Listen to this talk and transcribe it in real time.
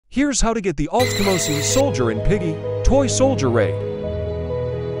Here's how to get the alt kamosi soldier in Piggy Toy Soldier Raid.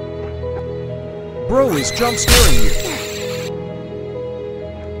 Bro is jump scaring you.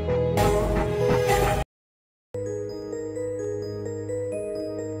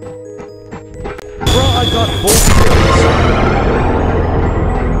 Bro, I got both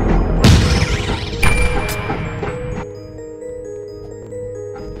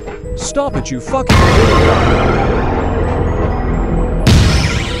kills. Stop it, you fucking idiot.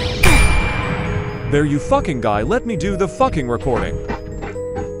 There, you fucking guy, let me do the fucking recording.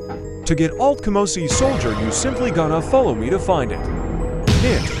 To get alt kamosi soldier, you simply gonna follow me to find it.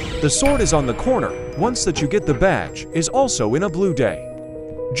 Hint, the sword is on the corner. Once that you get the badge, is also in a blue day.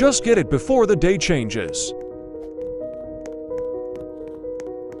 Just get it before the day changes.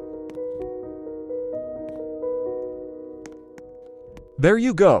 There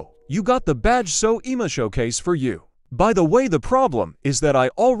you go. You got the badge, so Ema showcase for you. By the way, the problem is that I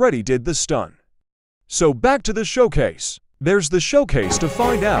already did the stun. So back to the showcase. There's the showcase to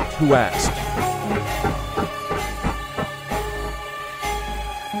find out who asked.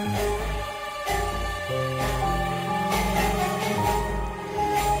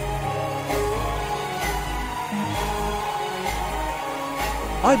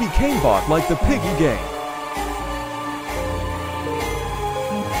 I became bot like the piggy game.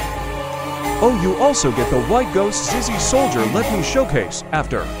 Oh, you also get the white ghost Zizzy soldier, let me showcase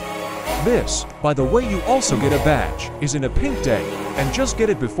after. This, by the way, you also get a badge, is in a pink day, and just get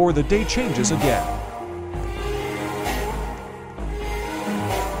it before the day changes again.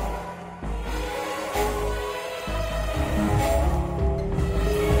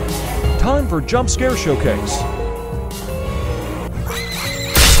 Time for jump scare showcase.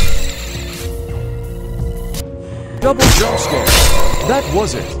 Double jump scare. That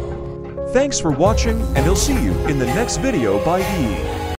was it. Thanks for watching, and I'll see you in the next video. Bye.